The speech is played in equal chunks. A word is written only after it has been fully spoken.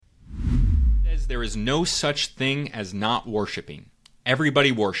there is no such thing as not worshiping. Everybody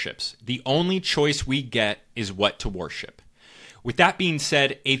worships. The only choice we get is what to worship. With that being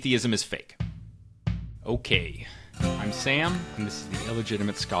said, atheism is fake. Okay, I'm Sam, and this is the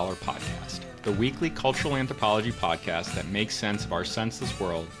Illegitimate Scholar Podcast, the weekly cultural anthropology podcast that makes sense of our senseless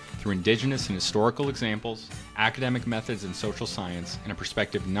world through indigenous and historical examples, academic methods, and social science, in a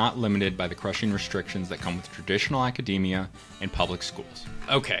perspective not limited by the crushing restrictions that come with traditional academia and public schools.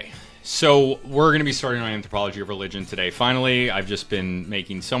 Okay, so we're going to be starting on anthropology of religion today. Finally, I've just been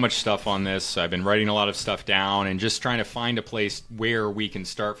making so much stuff on this. I've been writing a lot of stuff down and just trying to find a place where we can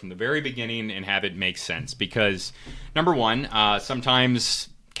start from the very beginning and have it make sense. Because, number one, sometimes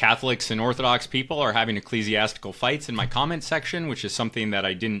Catholics and Orthodox people are having ecclesiastical fights in my comment section, which is something that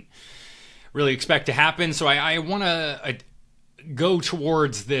I didn't really expect to happen. So I want to go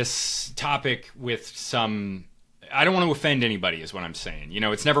towards this topic with some... I don't want to offend anybody is what I'm saying. You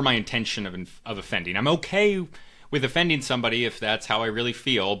know, it's never my intention of offending. I'm okay with offending somebody if that's how I really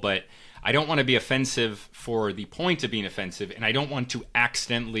feel, but I don't want to be offensive for the point of being offensive, and I don't want to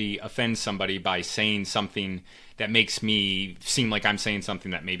accidentally offend somebody by saying something that makes me seem like I'm saying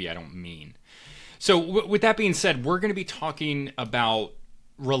something that maybe I don't mean. So with that being said, we're going to be talking about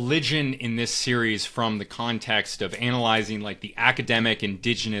religion in this series from the context of analyzing like the academic,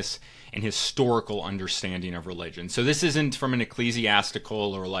 indigenous, and historical understanding of religion. So this isn't from an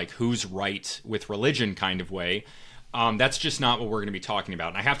ecclesiastical or like who's right with religion kind of way. That's just not what we're going to be talking about.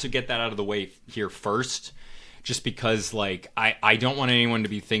 And I have to get that out of the way here first, just because like I don't want anyone to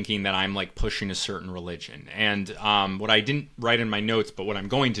be thinking that I'm like pushing a certain religion. And what I didn't write in my notes, but what I'm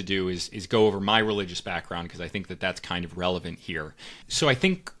going to do is go over my religious background, because I think that that's kind of relevant here. So I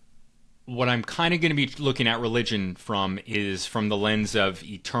think what I'm kind of going to be looking at religion from is from the lens of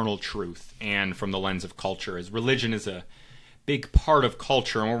eternal truth and from the lens of culture, as religion is a big part of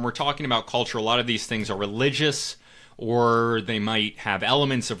culture. And when we're talking about culture, a lot of these things are religious, or they might have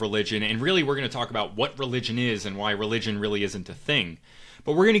elements of religion. And really, we're going to talk about what religion is and why religion really isn't a thing.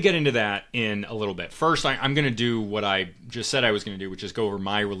 But we're going to get into that in a little bit. First, I'm going to do what I just said I was going to do, which is go over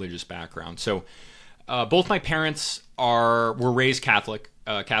my religious background. So both my parents were raised Catholic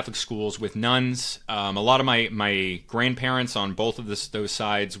schools with nuns. A lot of my grandparents on both of those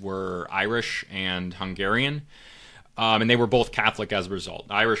sides were Irish and Hungarian. And they were both Catholic as a result,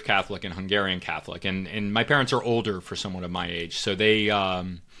 Irish Catholic and Hungarian Catholic. And my parents are older for someone of my age, so they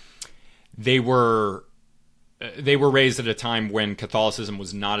were raised at a time when Catholicism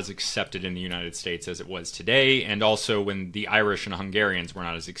was not as accepted in the United States as it was today, and also when the Irish and Hungarians were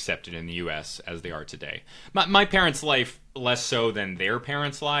not as accepted in the U.S. as they are today. My parents' life less so than their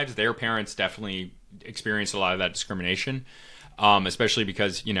parents' lives. Their parents definitely experienced a lot of that discrimination. Especially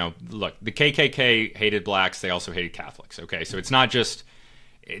because, you know, look, the KKK hated blacks. They also hated Catholics. Okay, so it's not just...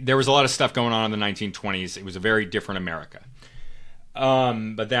 There was a lot of stuff going on in the 1920s. It was a very different America.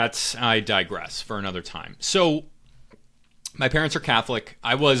 But I digress for another time. So, my parents are Catholic.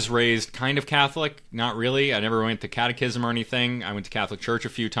 I was raised kind of Catholic. Not really. I never went to catechism or anything. I went to Catholic church a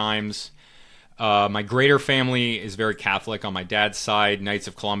few times. My greater family is very Catholic on my dad's side. Knights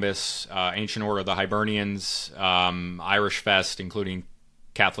of Columbus, Ancient Order of the Hibernians, Irish Fest, including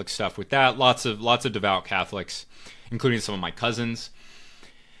Catholic stuff with that. Lots of devout Catholics, including some of my cousins.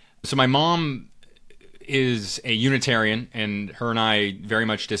 So my mom is a Unitarian, and her and I very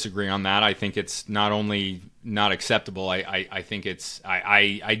much disagree on that. I think it's not only not acceptable, I think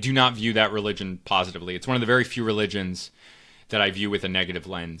I do not view that religion positively. It's one of the very few religions that I view with a negative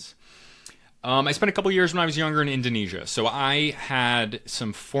lens. I spent a couple years when I was younger in Indonesia, so I had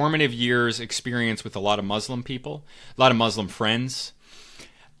some formative years experience with a lot of Muslim people, a lot of Muslim friends,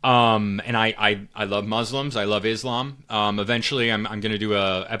 and I love Muslims, I love Islam. Eventually, I'm going to do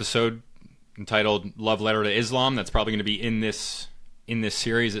a episode entitled "Love Letter to Islam." That's probably going to be in this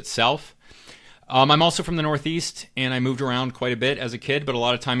series itself. I'm also from the Northeast, and I moved around quite a bit as a kid, but a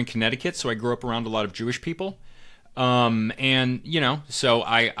lot of time in Connecticut, so I grew up around a lot of Jewish people. And, you know, so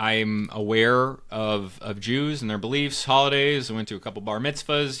I'm aware of Jews and their beliefs, holidays. I went to a couple bar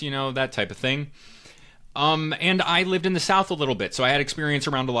mitzvahs, you know, that type of thing. And I lived in the South a little bit, so I had experience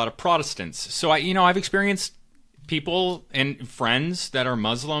around a lot of Protestants. So I've experienced people and friends that are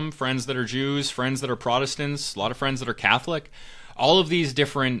Muslim, friends that are Jews, friends that are Protestants, a lot of friends that are Catholic, all of these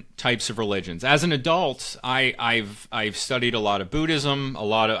different types of religions. As an adult, I've studied a lot of Buddhism,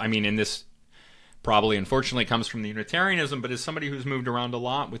 in this probably unfortunately comes from the Unitarianism, but as somebody who's moved around a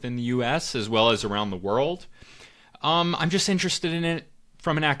lot within the U.S. as well as around the world, I'm just interested in it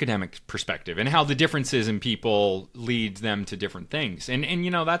from an academic perspective and how the differences in people lead them to different things. And you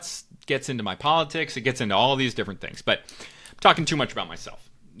know, that gets into my politics, it gets into all these different things, but I'm talking too much about myself.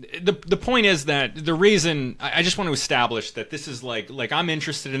 the point is that the reason I just want to establish that this is like I'm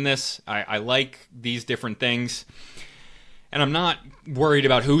interested in this. I like these different things, and I'm not worried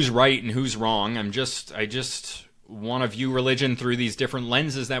about who's right and who's wrong. I just want to view religion through these different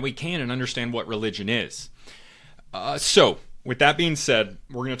lenses that we can and understand what religion is. So, with that being said,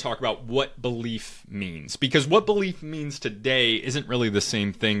 we're going to talk about what belief means, because what belief means today isn't really the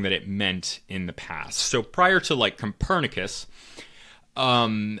same thing that it meant in the past. So, prior to like Copernicus,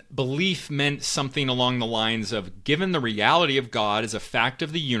 belief meant something along the lines of, given the reality of God as a fact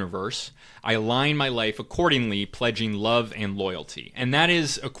of the universe, I align my life accordingly, pledging love and loyalty. And that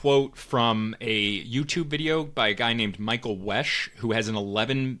is a quote from a YouTube video by a guy named Michael Wesch, who has an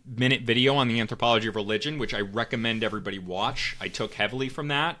 11-minute video on the anthropology of religion, which I recommend everybody watch. I took heavily from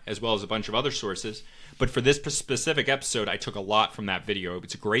that, as well as a bunch of other sources. But for this specific episode, I took a lot from that video.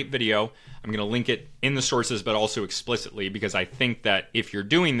 It's a great video. I'm going to link it in the sources, but also explicitly, because I think that if you're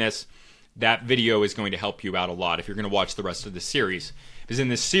doing this, that video is going to help you out a lot if you're going to watch the rest of the series. Because in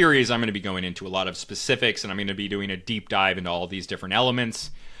this series, I'm going to be going into a lot of specifics, and I'm going to be doing a deep dive into all these different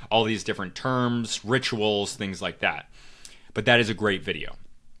elements, all these different terms, rituals, things like that. But that is a great video.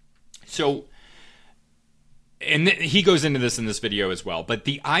 So, and he goes into this in this video as well, but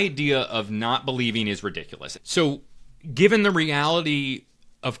the idea of not believing is ridiculous. So, given the reality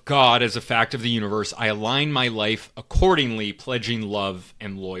of God as a fact of the universe, I align my life accordingly, pledging love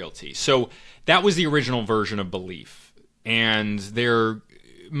and loyalty. So, that was the original version of belief. And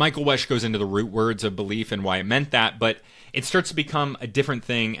Michael Wesch goes into the root words of belief and why it meant that, but it starts to become a different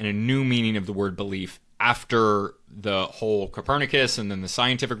thing and a new meaning of the word belief after the whole Copernicus and then the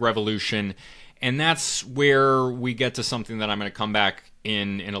scientific revolution. And that's where we get to something that I'm going to come back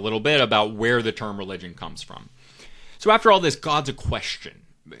in a little bit about where the term religion comes from. So after all this, God's a question.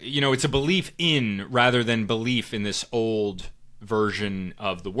 It's a belief in rather than belief in this old version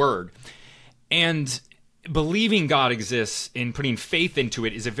of the word. And believing God exists and putting faith into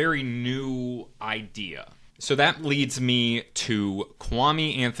it is a very new idea. So that leads me to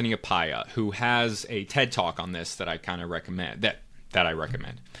Kwame Anthony Appiah, who has a TED Talk on this that I kind of recommend, that I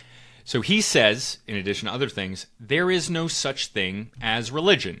recommend. So he says, in addition to other things, there is no such thing as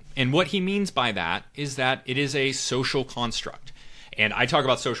religion. And what he means by that is that it is a social construct. And I talk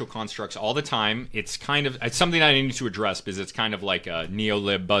about social constructs all the time. It's something I need to address because it's kind of like a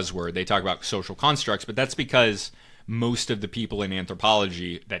neo-lib buzzword. They talk about social constructs, but that's because most of the people in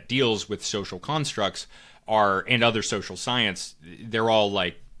anthropology that deals with social constructs and other social science, they're all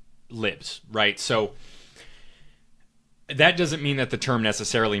like libs, right? So that doesn't mean that the term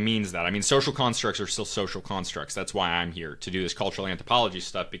necessarily means that. I mean, social constructs are still social constructs. That's why I'm here to do this cultural anthropology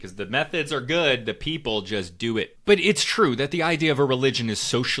stuff, because the methods are good, the people just do it. But it's true that the idea of a religion is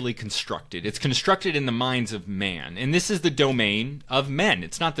socially constructed. It's constructed in the minds of man, and this is the domain of men.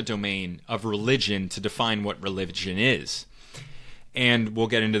 It's not the domain of religion to define what religion is. And we'll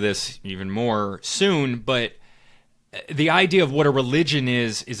get into this even more soon, but the idea of what a religion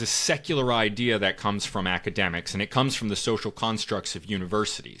is a secular idea that comes from academics, and it comes from the social constructs of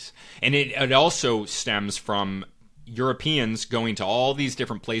universities. And it also stems from Europeans going to all these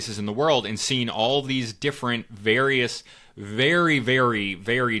different places in the world and seeing all these different, various, very, very,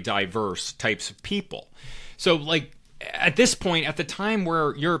 very diverse types of people. So, like, at this point, at the time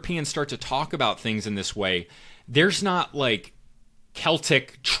where Europeans start to talk about things in this way, there's not, like,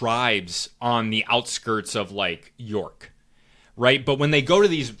 Celtic tribes on the outskirts of like York, right? But when they go to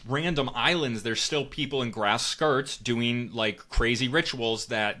these random islands, there's still people in grass skirts doing like crazy rituals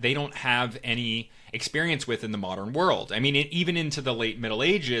that they don't have any experience with in the modern world. I mean, even into the late Middle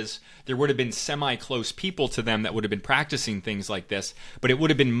Ages, there would have been semi-close people to them that would have been practicing things like this, but it would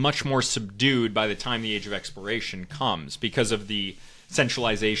have been much more subdued by the time the Age of Exploration comes because of the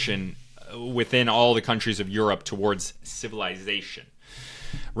centralization within all the countries of Europe towards civilization,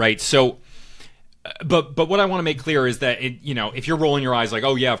 right? So, but what I want to make clear is that if you're rolling your eyes like,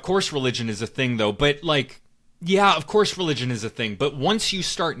 oh yeah, of course religion is a thing though, but like, yeah, of course religion is a thing, but once you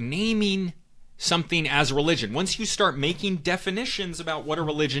start naming something as religion, once you start making definitions about what a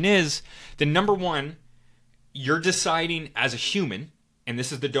religion is, then number one, you're deciding as a human, and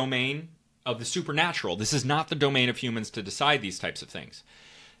this is the domain of the supernatural. This is not the domain of humans to decide these types of things.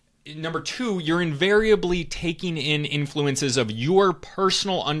 Number two, you're invariably taking in influences of your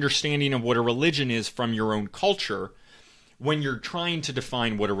personal understanding of what a religion is from your own culture when you're trying to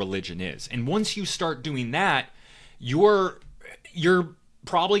define what a religion is. And once you start doing that, you're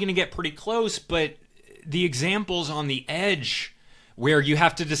probably going to get pretty close, but the examples on the edge where you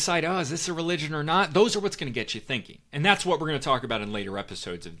have to decide, oh, is this a religion or not? Those are what's going to get you thinking. And that's what we're going to talk about in later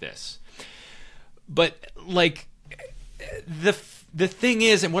episodes of this. But like the thing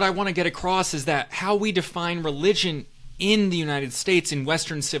is, and what I want to get across is that how we define religion in the United States, in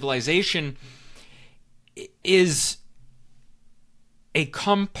Western civilization, is a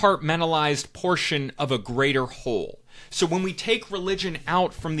compartmentalized portion of a greater whole. So when we take religion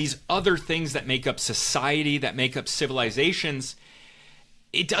out from these other things that make up society, that make up civilizations,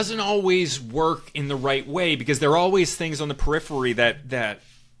 it doesn't always work in the right way, because there are always things on the periphery that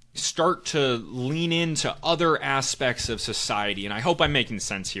start to lean into other aspects of society. And I hope I'm making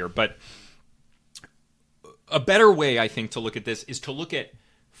sense here, but a better way, I think, to look at this is to look at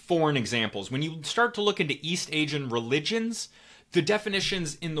foreign examples. When you start to look into East Asian religions, the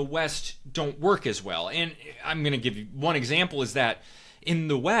definitions in the West don't work as well. And I'm going to give you one example, is that in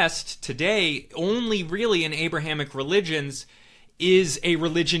the West today, only really in Abrahamic religions is a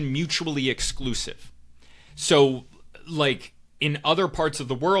religion mutually exclusive. So, like in other parts of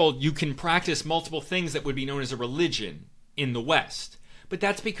the world, you can practice multiple things that would be known as a religion in the West. But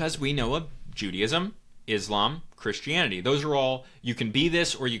that's because we know of Judaism, Islam, Christianity. Those are all, you can be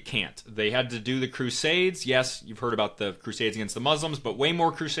this or you can't. They had to do the Crusades. Yes, you've heard about the Crusades against the Muslims, but way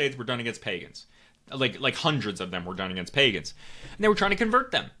more Crusades were done against pagans. Like hundreds of them were done against pagans. And they were trying to convert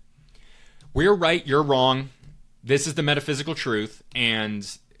them. We're right, you're wrong. This is the metaphysical truth, and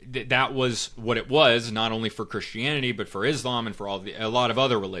that was what it was, not only for Christianity, but for Islam and for a lot of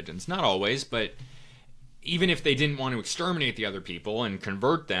other religions. Not always, but even if they didn't want to exterminate the other people and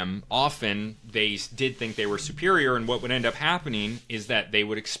convert them, often they did think they were superior, and what would end up happening is that they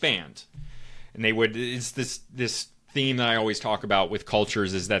would expand. And they would, it's this theme that I always talk about with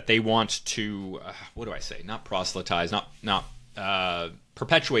cultures, is that they want to, not proselytize, not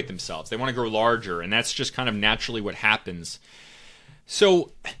perpetuate themselves. They want to grow larger, and that's just kind of naturally what happens.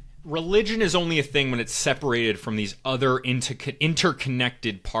 So religion is only a thing when it's separated from these other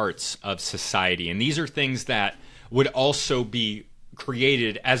interconnected parts of society. And these are things that would also be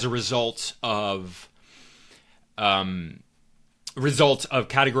created as a result of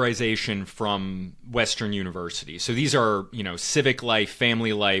categorization from Western universities. So these are, civic life,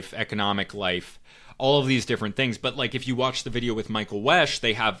 family life, economic life, all of these different things. But like if you watch the video with Michael Wesch,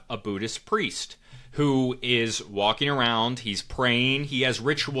 they have a Buddhist priest who is walking around, he's praying, he has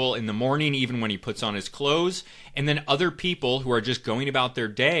ritual in the morning even when he puts on his clothes, and then other people who are just going about their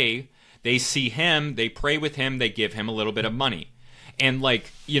day, they see him, they pray with him, they give him a little bit of money. And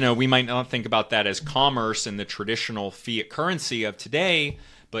we might not think about that as commerce and the traditional fiat currency of today,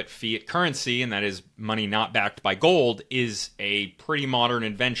 but fiat currency, and that is money not backed by gold, is a pretty modern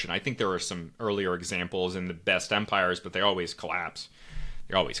invention. I think there are some earlier examples in the best empires, but they always collapse.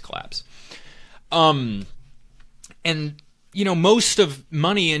 Most of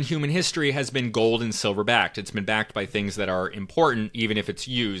money in human history has been gold and silver backed. It's been backed by things that are important, even if it's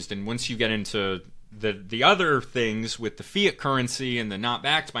used. And once you get into the other things with the fiat currency and the not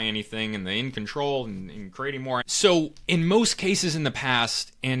backed by anything and the in control and creating more. So in most cases in the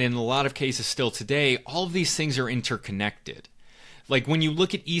past, and in a lot of cases still today, all of these things are interconnected. Like when you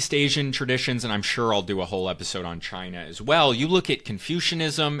look at East Asian traditions, and I'm sure I'll do a whole episode on China as well, you look at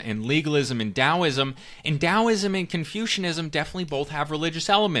Confucianism and legalism and Taoism and Confucianism definitely both have religious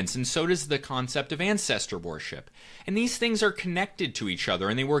elements, and so does the concept of ancestor worship. And these things are connected to each other,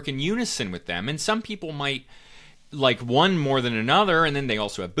 and they work in unison with them. And some people might like one more than another, and then they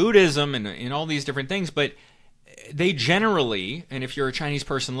also have Buddhism and all these different things, but they generally, and if you're a Chinese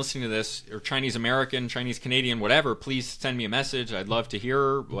person listening to this, or Chinese American, Chinese Canadian, whatever, please send me a message. I'd love to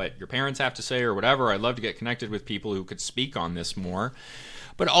hear what your parents have to say or whatever. I'd love to get connected with people who could speak on this more.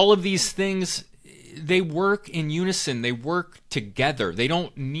 But all of these things, they work in unison. They work together. They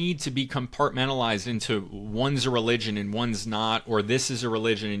don't need to be compartmentalized into one's a religion and one's not, or this is a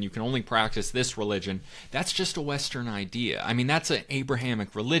religion and you can only practice this religion. That's just a Western idea. I mean, that's an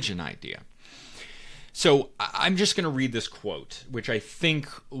Abrahamic religion idea. So I'm just going to read this quote, which I think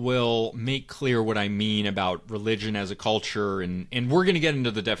will make clear what I mean about religion as a culture, and we're going to get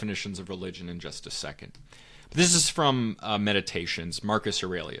into the definitions of religion in just a second. But this is from Meditations, Marcus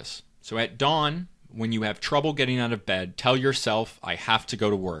Aurelius. So at dawn, when you have trouble getting out of bed, tell yourself, I have to go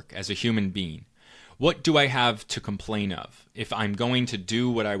to work as a human being. What do I have to complain of if I'm going to do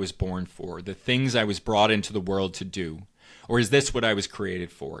what I was born for, the things I was brought into the world to do? Or is this what I was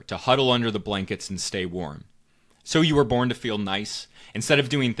created for, to huddle under the blankets and stay warm? So you were born to feel nice, instead of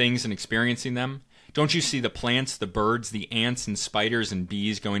doing things and experiencing them? Don't you see the plants, the birds, the ants and spiders and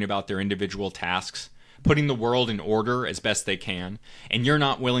bees going about their individual tasks, putting the world in order as best they can, and you're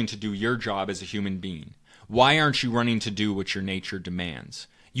not willing to do your job as a human being? Why aren't you running to do what your nature demands?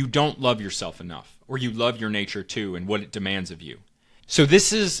 You don't love yourself enough, or you love your nature too and what it demands of you. So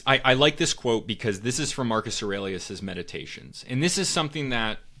this is, I like this quote because this is from Marcus Aurelius's Meditations. And this is something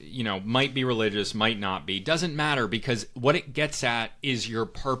that, might be religious, might not be. Doesn't matter, because what it gets at is your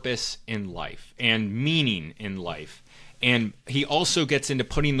purpose in life and meaning in life. And he also gets into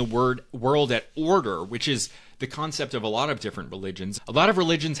putting the world at order, which is the concept of a lot of different religions. A lot of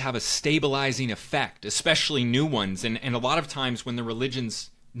religions have a stabilizing effect, especially new ones. And a lot of times when the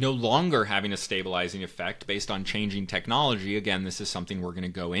religions no longer having a stabilizing effect based on changing technology. Again, this is something we're going to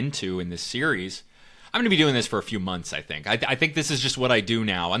go into in this series. I'm going to be doing this for a few months, I think. I think this is just what I do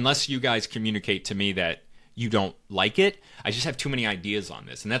now. Unless you guys communicate to me that you don't like it, I just have too many ideas on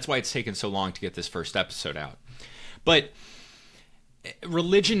this. And that's why it's taken so long to get this first episode out. But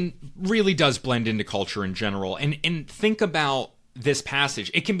religion really does blend into culture in general. And think about this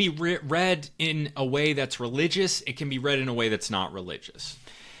passage. It can be read in a way that's religious. It can be read in a way that's not religious.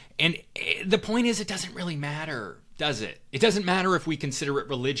 And the point is, it doesn't really matter, does it? It doesn't matter if we consider it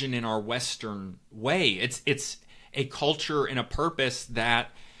religion in our Western way. It's a culture and a purpose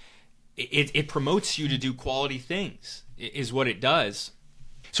that it promotes you to do quality things, is what it does.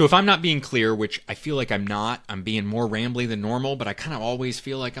 So if I'm not being clear, which I feel like I'm not, I'm being more rambly than normal, but I kind of always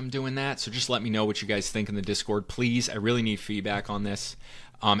feel like I'm doing that. So just let me know what you guys think in the Discord, please. I really need feedback on this.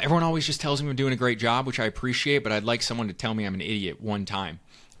 Everyone always just tells me I'm doing a great job, which I appreciate, but I'd like someone to tell me I'm an idiot one time.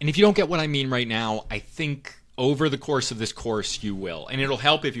 And if you don't get what I mean right now, I think over the course of this course you will. And it'll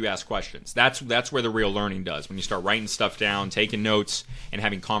help if you ask questions. That's where the real learning does, when you start writing stuff down, taking notes, and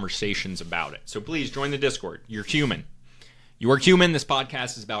having conversations about it. So please join the Discord. You're human. You are human. This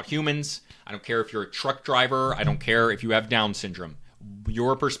podcast is about humans. I don't care if you're a truck driver. I don't care if you have Down syndrome.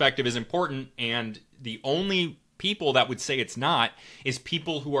 Your perspective is important, and the only people that would say it's not is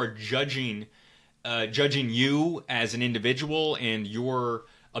people who are judging you as an individual and your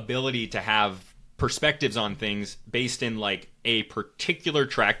ability to have perspectives on things based in like a particular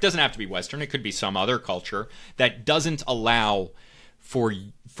track. Doesn't have to be Western. It could be some other culture that doesn't allow for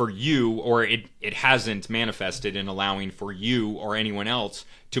you, or it hasn't manifested in allowing for you or anyone else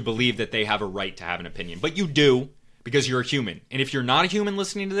to believe that they have a right to have an opinion. But you do, because you're a human. And if you're not a human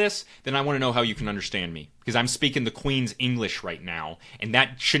listening to this, then I want to know how you can understand me, because I'm speaking the Queen's English right now, and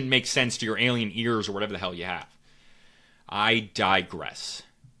that shouldn't make sense to your alien ears or whatever the hell you have. I digress.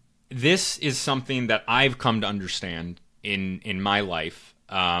 This is something that I've come to understand in my life,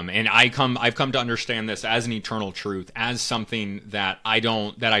 and I've come to understand this as an eternal truth, as something that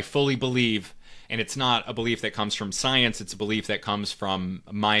I fully believe. And it's not a belief that comes from science. It's a belief that comes from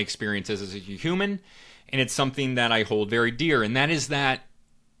my experiences as a human. And it's something that I hold very dear. And that is that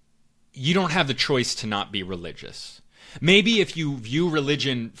you don't have the choice to not be religious. Maybe if you view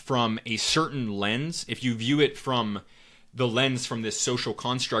religion from a certain lens, if you view it from the lens from this social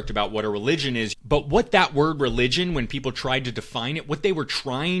construct about what a religion is, but what that word religion, when people tried to define it, what they were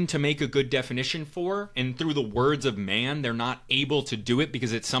trying to make a good definition for, and through the words of man, they're not able to do it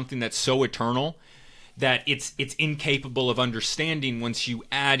because it's something that's so eternal that it's incapable of understanding once you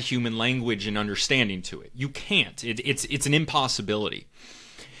add human language and understanding to it. You can't. It's an impossibility.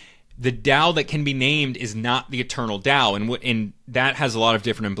 The Tao that can be named is not the eternal Tao, and that has a lot of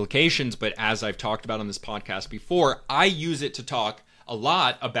different implications, but as I've talked about on this podcast before, I use it to talk a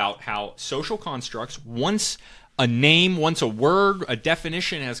lot about how social constructs, once a name, once a word, a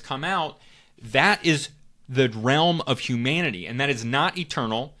definition has come out, that is the realm of humanity, and that is not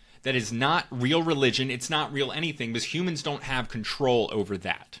eternal, that is not real religion, it's not real anything, because humans don't have control over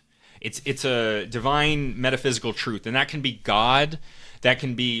that. It's a divine metaphysical truth, and that can be God. That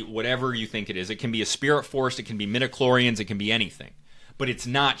can be whatever you think it is. It can be a spirit force. It can be midichlorians. It can be anything. But it's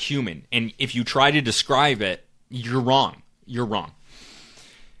not human. And if you try to describe it, you're wrong. You're wrong.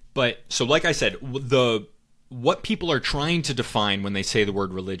 But, so like I said, what people are trying to define when they say the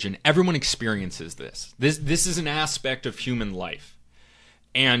word religion, everyone experiences this. This is an aspect of human life.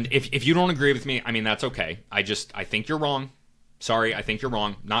 And if you don't agree with me, I mean, that's okay. I think you're wrong. Sorry, I think you're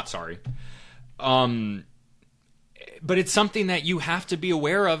wrong. Not sorry. But it's something that you have to be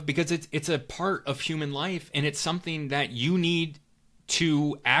aware of, because it's a part of human life, and it's something that you need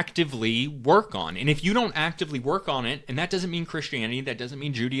to actively work on. And if you don't actively work on it, and that doesn't mean Christianity, that doesn't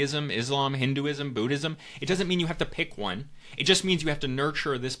mean Judaism, Islam, Hinduism, Buddhism, it doesn't mean you have to pick one. It just means you have to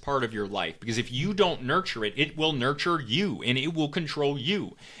nurture this part of your life, because if you don't nurture it, it will nurture you, and it will control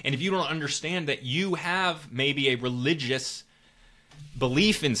you. And if you don't understand that you have maybe a religious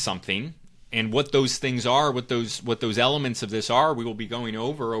belief in something, and what those things are, what those elements of this are, we will be going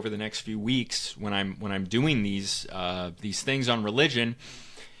over the next few weeks when I'm doing these things on religion.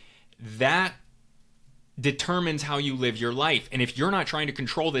 That determines how you live your life. And if you're not trying to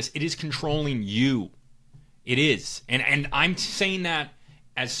control this, it is controlling you. It is. And I'm saying that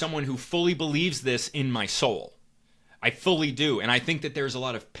as someone who fully believes this in my soul. I fully do. And I think that there's a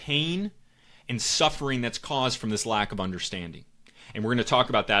lot of pain and suffering that's caused from this lack of understanding. And we're going to talk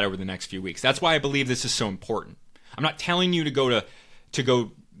about that over the next few weeks. That's why I believe this is so important. I'm not telling you to go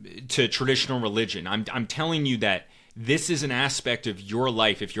to traditional religion. I'm telling you that this is an aspect of your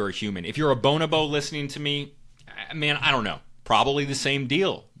life if you're a human. If you're a bonobo listening to me, man, I don't know. Probably the same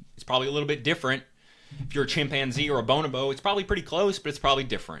deal. It's probably a little bit different. If you're a chimpanzee or a bonobo, it's probably pretty close, but it's probably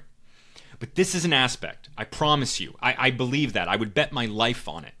different. But this is an aspect. I promise you. I believe that. I would bet my life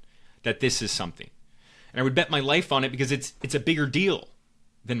on it, that this is something. And I would bet my life on it because it's a bigger deal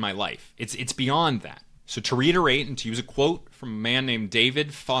than my life. It's beyond that. So to reiterate and to use a quote from a man named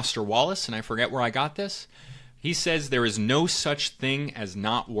David Foster Wallace, and I forget where I got this, he says, "There is no such thing as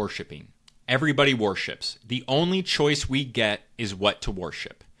not worshiping. Everybody worships. The only choice we get is what to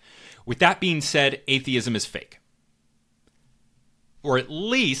worship." With that being said, atheism is fake. Or at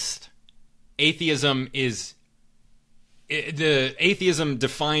least atheism is the atheism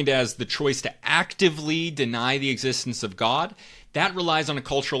defined as the choice to actively deny the existence of God. That relies on a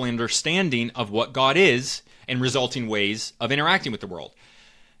cultural understanding of what God is and resulting ways of interacting with the world.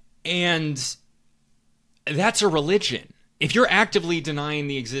 And that's a religion. If you're actively denying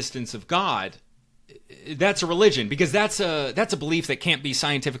the existence of God, that's a religion, because that's a belief that can't be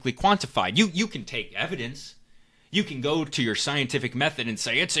scientifically quantified. You can take evidence. You can go to your scientific method and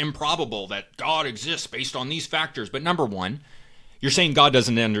say it's improbable that God exists based on these factors. But number one, you're saying God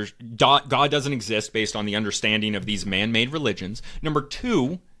doesn't exist based on the understanding of these man-made religions. Number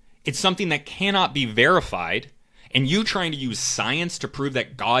two, it's something that cannot be verified, and you trying to use science to prove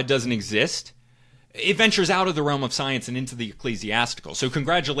that God doesn't exist, it ventures out of the realm of science and into the ecclesiastical. So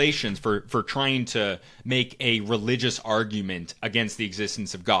congratulations for trying to make a religious argument against the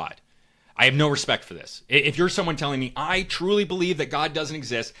existence of God. I have no respect for this. If you're someone telling me, I truly believe that God doesn't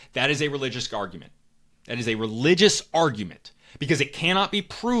exist, that is a religious argument. That is a religious argument because it cannot be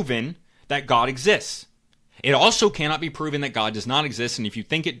proven that God exists. It also cannot be proven that God does not exist, and if you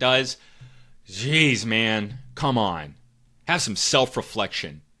think it does, geez, man, come on. Have some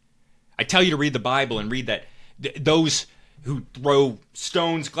self-reflection. I tell you to read the Bible and read that those who throw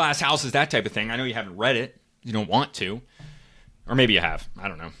stones, glass houses, that type of thing. I know you haven't read it. You don't want to. Or maybe you have. I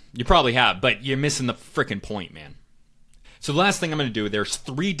don't know. You probably have, but you're missing the freaking point, man. So the last thing I'm going to do, there's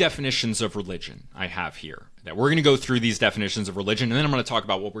 3 definitions of religion I have here. That we're going to go through these definitions of religion, and then I'm going to talk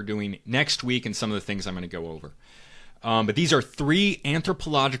about what we're doing next week and some of the things I'm going to go over. But these are 3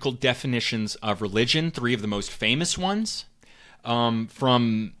 anthropological definitions of religion, 3 of the most famous ones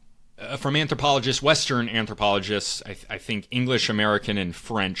from anthropologists, Western anthropologists, I think English, American, and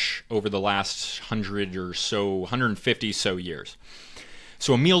French over the last 150 so years.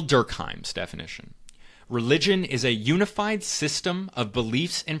 So Emile Durkheim's definition. Religion is a unified system of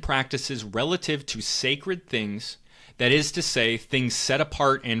beliefs and practices relative to sacred things, that is to say, things set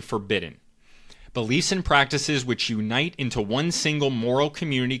apart and forbidden. Beliefs and practices which unite into one single moral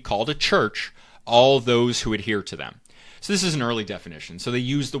community called a church, all those who adhere to them. So this is an early definition. So they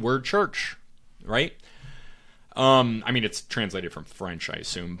use the word church, right? I mean, it's translated from French, I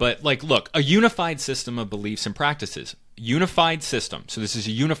assume. But look, a unified system of beliefs and practices. Unified system. So this is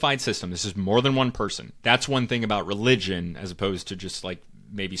a unified system. This is more than one person. That's one thing about religion, as opposed to just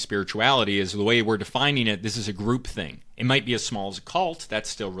maybe spirituality, is the way we're defining it. This is a group thing. It might be as small as a cult. That's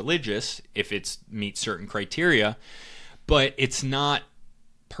still religious if it meets certain criteria. But it's not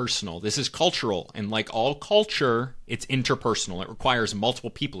personal. This is cultural, and like all culture, it's interpersonal. It requires multiple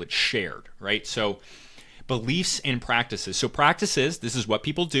people. It's shared, right? So beliefs and practices. So practices, this is what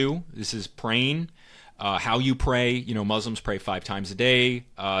people do. This is praying, how you pray. Muslims pray 5 times a day.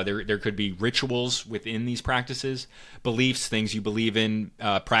 There could be rituals within these practices. Beliefs, things you believe in.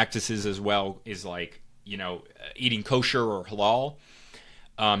 Practices as well is eating kosher or halal,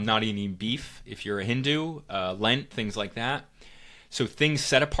 not eating beef if you're a Hindu, Lent, things like that. So things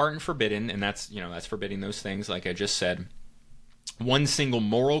set apart and forbidden, and that's forbidding those things, like I just said. One single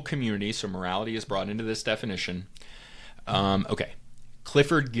moral community, so morality is brought into this definition. Okay,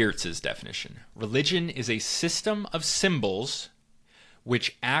 Clifford Geertz's definition. Religion is a system of symbols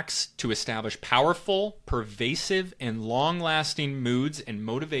which acts to establish powerful, pervasive, and long-lasting moods and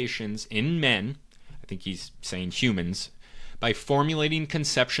motivations in men, I think he's saying humans, by formulating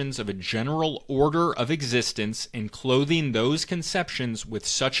conceptions of a general order of existence and clothing those conceptions with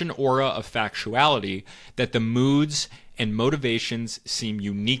such an aura of factuality that the moods and motivations seem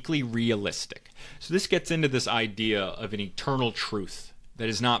uniquely realistic. So this gets into this idea of an eternal truth that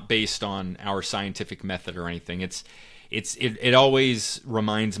is not based on our scientific method or anything. It always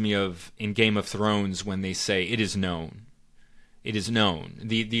reminds me of in Game of Thrones when they say it is known. It is known.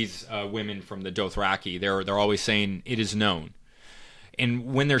 These women from the Dothraki, they're always saying it is known.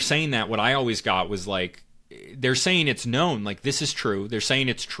 And when they're saying that, what I always got was like, they're saying it's known, like this is true. They're saying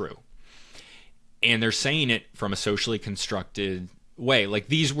it's true. And they're saying it from a socially constructed way. Like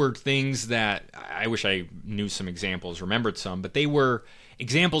these were things that I wish I knew some examples, remembered some, but they were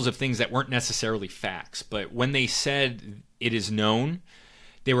examples of things that weren't necessarily facts. But when they said it is known,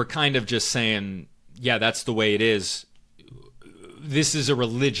 they were kind of just saying, yeah, that's the way it is. This is a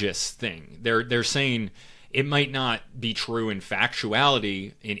religious thing. They're saying it might not be true in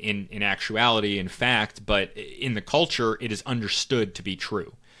factuality, in actuality, in fact, but in the culture, it is understood to be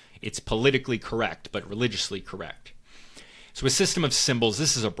true. It's politically correct, but religiously correct. So a system of symbols,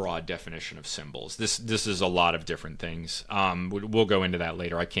 this is a broad definition of symbols. This is a lot of different things. We'll go into that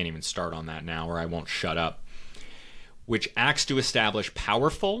later. I can't even start on that now, or I won't shut up. Which acts to establish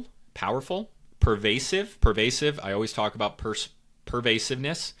powerful, pervasive. I always talk about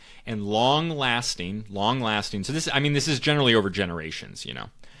pervasiveness, and long-lasting. So this is generally over generations,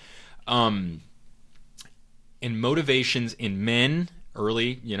 and motivations in men,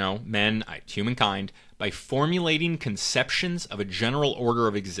 humankind, by formulating conceptions of a general order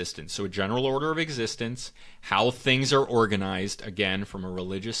of existence. So a general order of existence, how things are organized, again, from a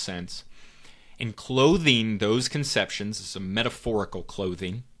religious sense, and clothing those conceptions, this is a metaphorical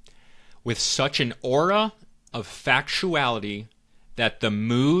clothing, with such an aura of factuality that the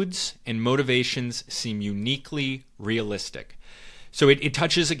moods and motivations seem uniquely realistic. So it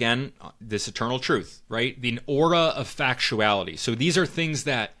touches, again, this eternal truth, right? The aura of factuality. So these are things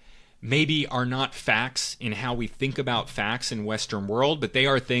that maybe are not facts in how we think about facts in Western world, but they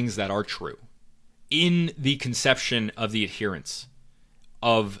are things that are true in the conception of the adherents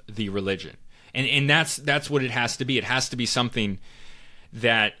of the religion. And that's what it has to be. It has to be something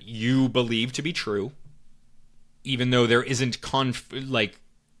that you believe to be true, even though there isn't only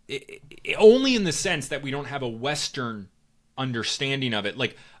in the sense that we don't have a Western understanding of it.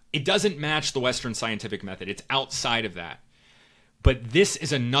 Like, it doesn't match the Western scientific method. It's outside of that. But this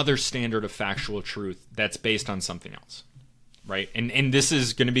is another standard of factual truth that's based on something else, right? And this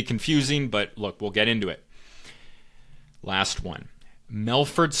is going to be confusing, but look, we'll get into it. Last one.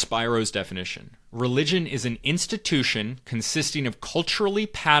 Melford Spiro's definition. Religion is an institution consisting of culturally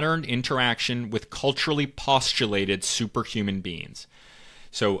patterned interaction with culturally postulated superhuman beings.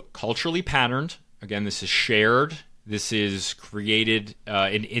 So culturally patterned, again, this is shared, this is created,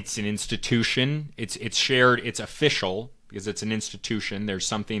 it's an institution, it's shared, it's official, because it's an institution. There's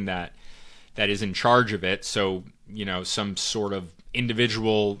something that is in charge of it. So, some sort of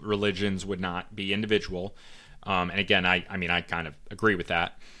individual religions would not be individual. And again, I kind of agree with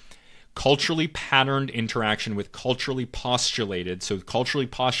that. Culturally patterned interaction with culturally postulated. So culturally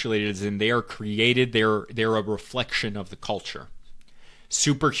postulated is in they are created, they're a reflection of the culture.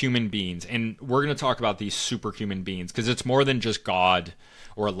 Superhuman beings. And we're going to talk about these superhuman beings because it's more than just God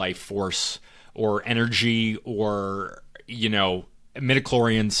or a life force or energy or,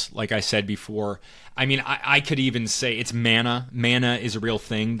 midichlorians, like I said before. I could even say it's mana. Mana is a real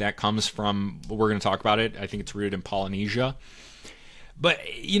thing that comes from, we're going to talk about it. I think it's rooted in Polynesia. But,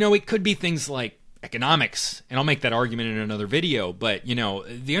 it could be things like economics, and I'll make that argument in another video. But,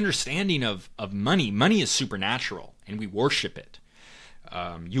 the understanding of money. Money is supernatural, and we worship it.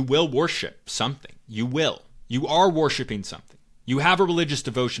 You will worship something. You will. You are worshiping something. You have a religious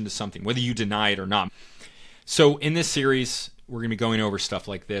devotion to something, whether you deny it or not. So in this series, we're going to be going over stuff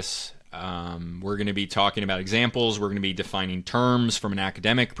like this. We're going to be talking about examples. We're going to be defining terms from an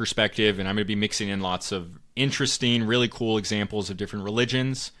academic perspective, and I'm going to be mixing in lots of interesting, really cool examples of different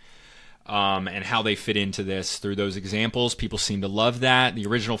religions and how they fit into this through those examples. People seem to love that. The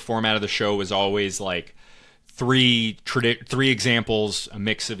original format of the show was always like three examples, a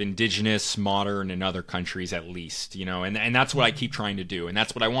mix of indigenous, modern, and other countries at least, and that's what I keep trying to do, and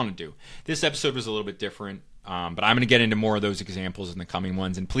that's what I want to do. This episode was a little bit different. But I'm going to get into more of those examples in the coming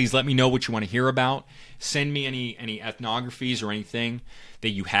ones. And please let me know what you want to hear about. Send me any ethnographies or anything that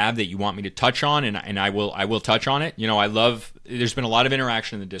you have that you want me to touch on, and I will touch on it. There's been a lot of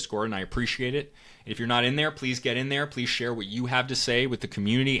interaction in the Discord, and I appreciate it. If you're not in there, please get in there. Please share what you have to say with the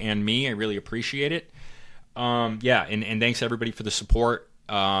community and me. I really appreciate it. And thanks everybody for the support.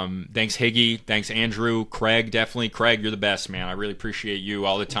 Thanks Higgy, thanks Andrew, Craig, definitely. Craig, you're the best, man. I really appreciate you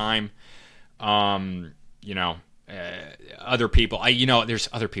all the time. Other people, there's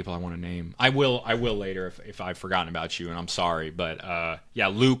other people I want to name. I will later if I've forgotten about you, and I'm sorry. But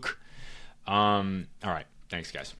Luke. All right. Thanks, guys.